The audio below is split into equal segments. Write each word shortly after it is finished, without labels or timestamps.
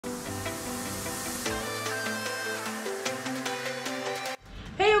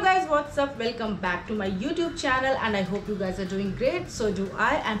what's up, welcome back to my YouTube channel, and I hope you guys are doing great. So do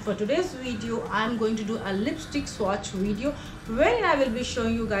I. And for today's video I'm going to do a lipstick swatch video wherein I will be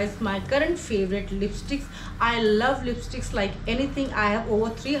showing you guys my current favorite lipsticks. I love lipsticks like anything. I have over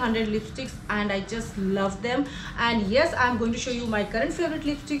 300 lipsticks and I just love them. And yes, I'm going to show you my current favorite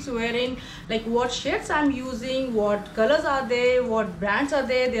lipsticks, wherein like what shades I'm using, what colors are they, what brands are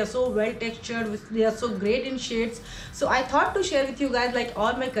they. They are so well textured, they are so great in shades. So I thought to share with you guys like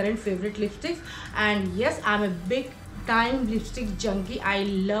all my current favorite lipsticks. And yes, I'm a big time lipstick junkie. I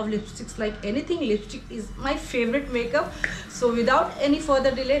love lipsticks like anything. Lipstick is my favorite makeup. So without any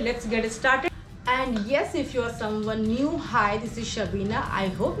further delay, let's get it started. And yes, if you are someone new, hi, this is Shabina. I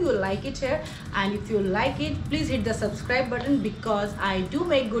hope you like it here, and if you like it, please hit the subscribe button because I do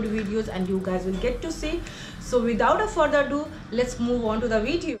make good videos and you guys will get to see. So without a further ado, let's move on to the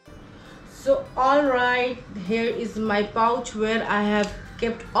video. So alright, here is my pouch where I have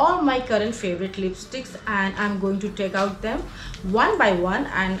kept all my current favorite lipsticks, and I'm going to take out them one by one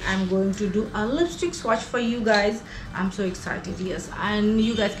and I'm going to do a lipstick swatch for you guys. I'm so excited. Yes, and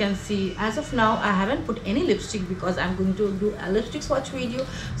you guys can see as of now I haven't put any lipstick because I'm going to do a lipstick swatch video,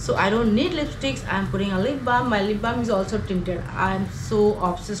 so I don't need lipsticks. I'm putting a lip balm. My lip balm is also tinted. I'm so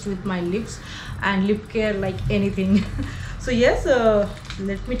obsessed with my lips and lip care like anything. So yes,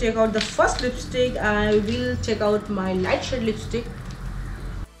 let me take out the first lipstick. I will check out my light shade lipstick.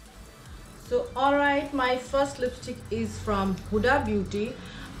 So alright, my first lipstick is from Huda Beauty.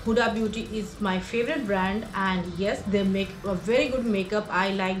 Huda Beauty is my favorite brand, and yes, they make a very good makeup. I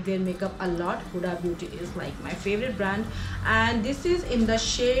like their makeup a lot. Huda Beauty is like my favorite brand, and this is in the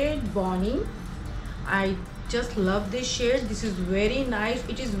shade Bonnie. I just love this shade. This is very nice.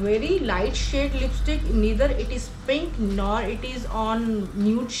 It is very light shade lipstick. Neither it is pink nor it is on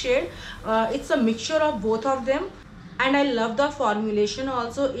nude shade. It's a mixture of both of them. And I love the formulation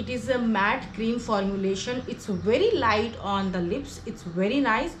also. It is a matte cream formulation. It's very light on the lips. It's very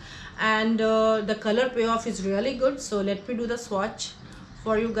nice, and the color payoff is really good. So let me do the swatch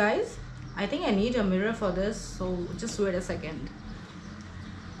for you guys. I think I need a mirror for this, so just wait a second.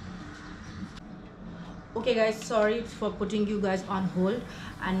 Okay guys, sorry for putting you guys on hold,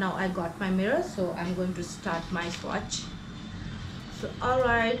 and now I got my mirror, so I'm going to start my swatch. So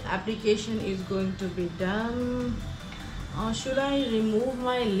alright, application is going to be done. Should I remove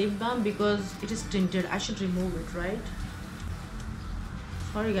my lip balm because it is tinted? I should remove it, right?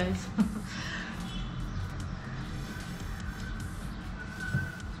 Sorry guys.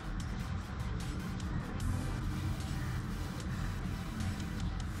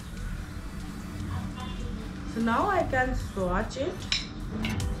 So now I can swatch it.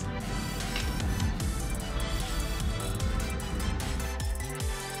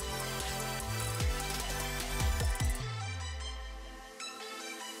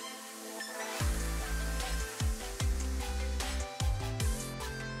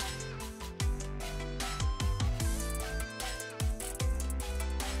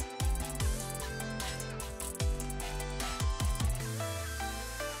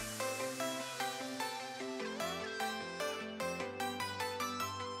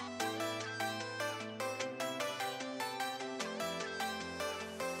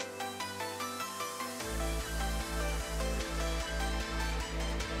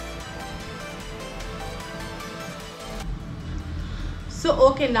 So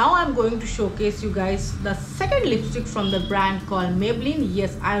okay, now I'm going to showcase you guys the second lipstick from the brand called Maybelline.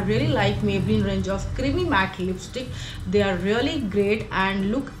 Yes, I really like Maybelline range of creamy matte lipstick. They are really great,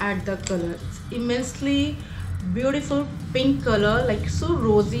 and look at the color. It's immensely beautiful pink color, like so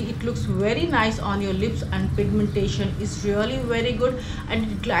rosy. It looks very nice on your lips, and pigmentation is really very good, and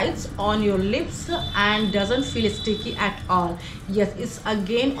it glides on your lips and doesn't feel sticky at all. Yes, it's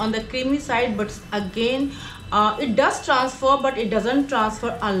again on the creamy side, but again it does transfer, but it doesn't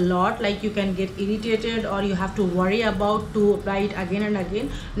transfer a lot, like you can get irritated or you have to worry about to apply it again and again.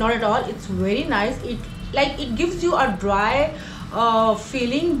 Not at all. It's very nice. It gives you a dry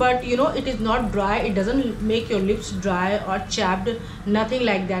feeling, but you know, it is not dry. It doesn't make your lips dry or chapped, nothing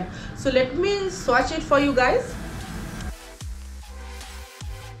like that. So let me swatch it for you guys.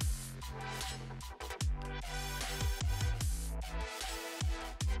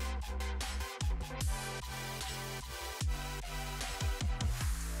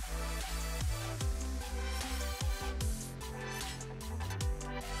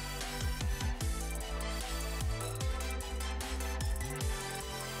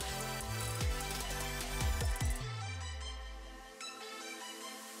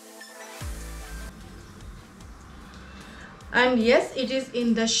 And yes, it is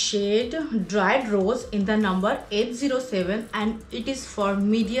in the shade Dried Rose in the number 807, and it is for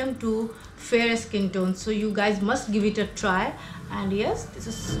medium to fair skin tone, so you guys must give it a try. And yes, this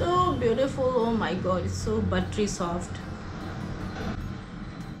is so beautiful. Oh my god, it's so buttery soft.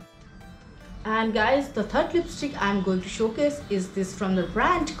 And guys, the third lipstick I'm going to showcase is this from the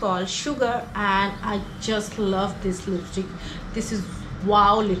brand called Sugar, and I just love this lipstick. This is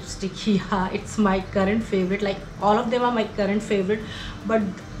wow lipstick. Yeah, it's my current favorite. Like, all of them are my current favorite, but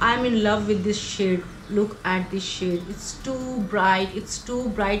I'm in love with this shade. Look at this shade. It's too bright. It's too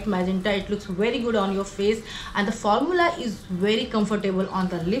bright magenta. It looks very good on your face, and the formula is very comfortable on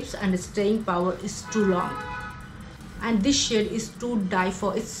the lips, and the staying power is too long. And this shade is to die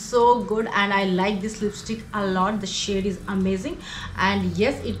for. It's so good, and I like this lipstick a lot. The shade is amazing, and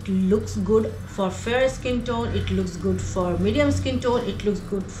yes, it looks good for fair skin tone, it looks good for medium skin tone, it looks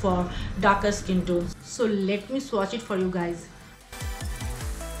good for darker skin tones. So let me swatch it for you guys.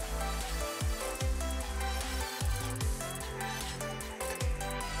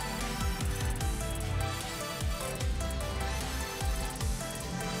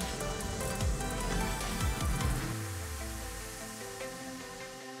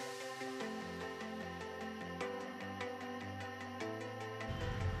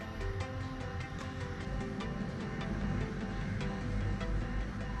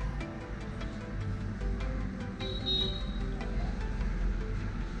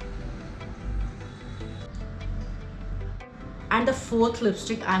 And the fourth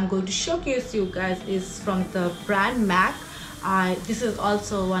lipstick I'm going to showcase you guys is from the brand MAC. This is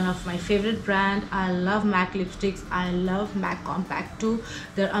also one of my favorite brand. I love MAC lipsticks. I love MAC Compact too.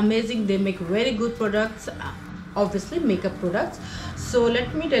 They're amazing. They make very good products, obviously makeup products. So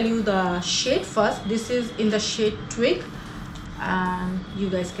let me tell you the shade first. This is in the shade Twig, and you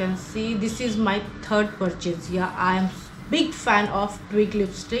guys can see this is my third purchase. Yeah, I am big fan of Twig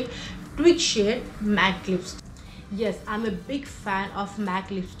lipstick, Twig shade MAC lipstick. Yes, I'm a big fan of MAC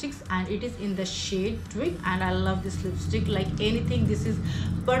lipsticks, and it is in the shade Twig, and I love this lipstick like anything. This is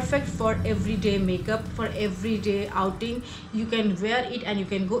perfect for everyday makeup, for everyday outing. You can wear it and you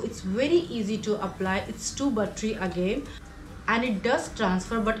can go. It's very easy to apply. It's too buttery again, and it does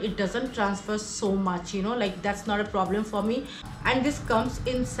transfer, but it doesn't transfer so much, you know, like that's not a problem for me. And this comes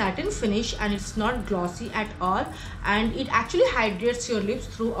in satin finish, and it's not glossy at all, and it actually hydrates your lips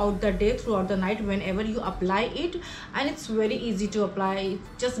throughout the day, throughout the night, whenever you apply it. And it's very easy to apply. It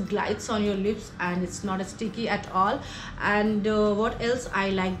just glides on your lips, and it's not sticky at all. And what else,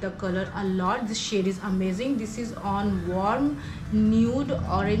 I like the color a lot. This shade is amazing. This is on warm nude,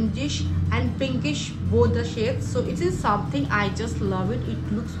 orangish and pinkish, both the shades. So it is something, I just love it.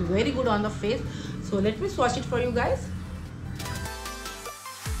 It looks very good on the face. So let me swatch it for you guys.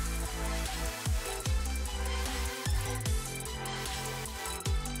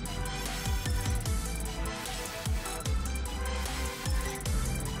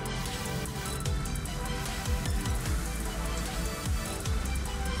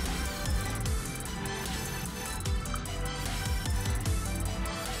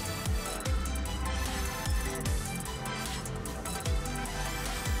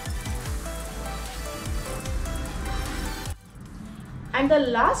 And the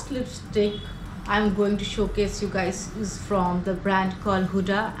last lipstick I'm going to showcase you guys is from the brand called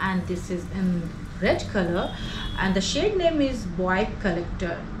Huda, and this is in red color, and the shade name is Boy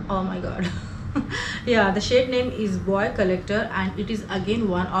Collector. Oh my god. Yeah, the shade name is Boy Collector, and it is again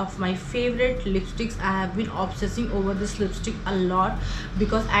one of my favorite lipsticks. I have been obsessing over this lipstick a lot,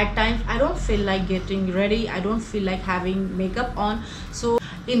 because at times I don't feel like getting ready, I don't feel like having makeup on. So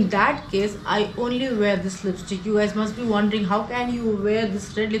in that case, I only wear this lipstick. You guys must be wondering, how can you wear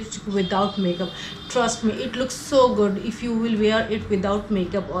this red lipstick without makeup? Trust me, it looks so good. If you will wear it without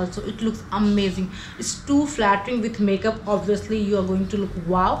makeup also, it looks amazing. It's too flattering. With makeup, obviously you are going to look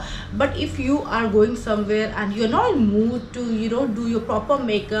wow, but if you are going somewhere and you're not in mood to, you know, do your proper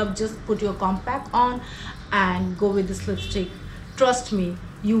makeup, just put your compact on and go with this lipstick. Trust me,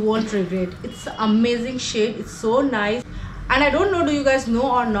 you won't regret. It's an amazing shade. It's so nice. And I don't know, do you guys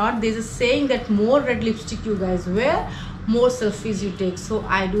know or not, there's a saying that more red lipstick you guys wear, more selfies you take. So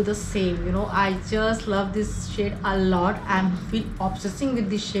I do the same, you know. I just love this shade a lot. I'm feel obsessing with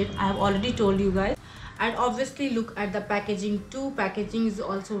this shade, I have already told you guys. And obviously look at the packaging too. Packaging is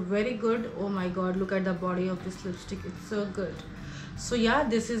also very good. Oh my god, look at the body of this lipstick. It's so good. So yeah,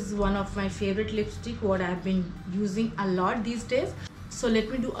 this is one of my favorite lipstick, what I've been using a lot these days. So let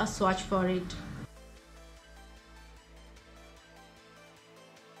me do a swatch for it.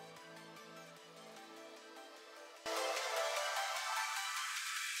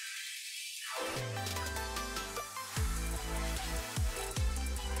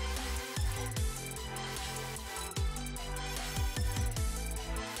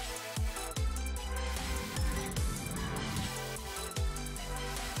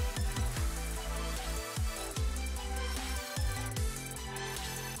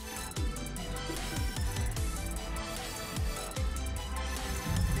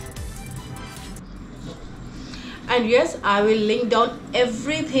 And yes, I will link down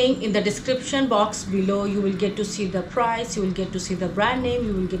everything in the description box below. You will get to see the price, you will get to see the brand name,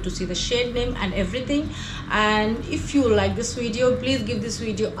 you will get to see the shade name and everything. And if you like this video, please give this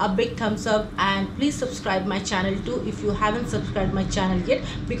video a big thumbs up, and please subscribe my channel too if you haven't subscribed my channel yet,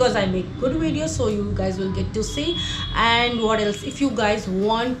 because I make good videos, so you guys will get to see. And what else, if you guys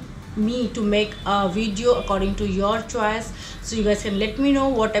want me to make a video according to your choice, so you guys can let me know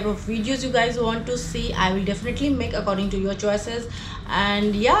what type of videos you guys want to see. I will definitely make according to your choices.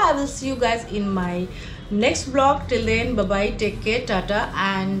 And yeah, I will see you guys in my next vlog. Till then, bye bye, take care, tata,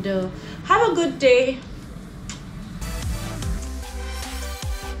 and have a good day.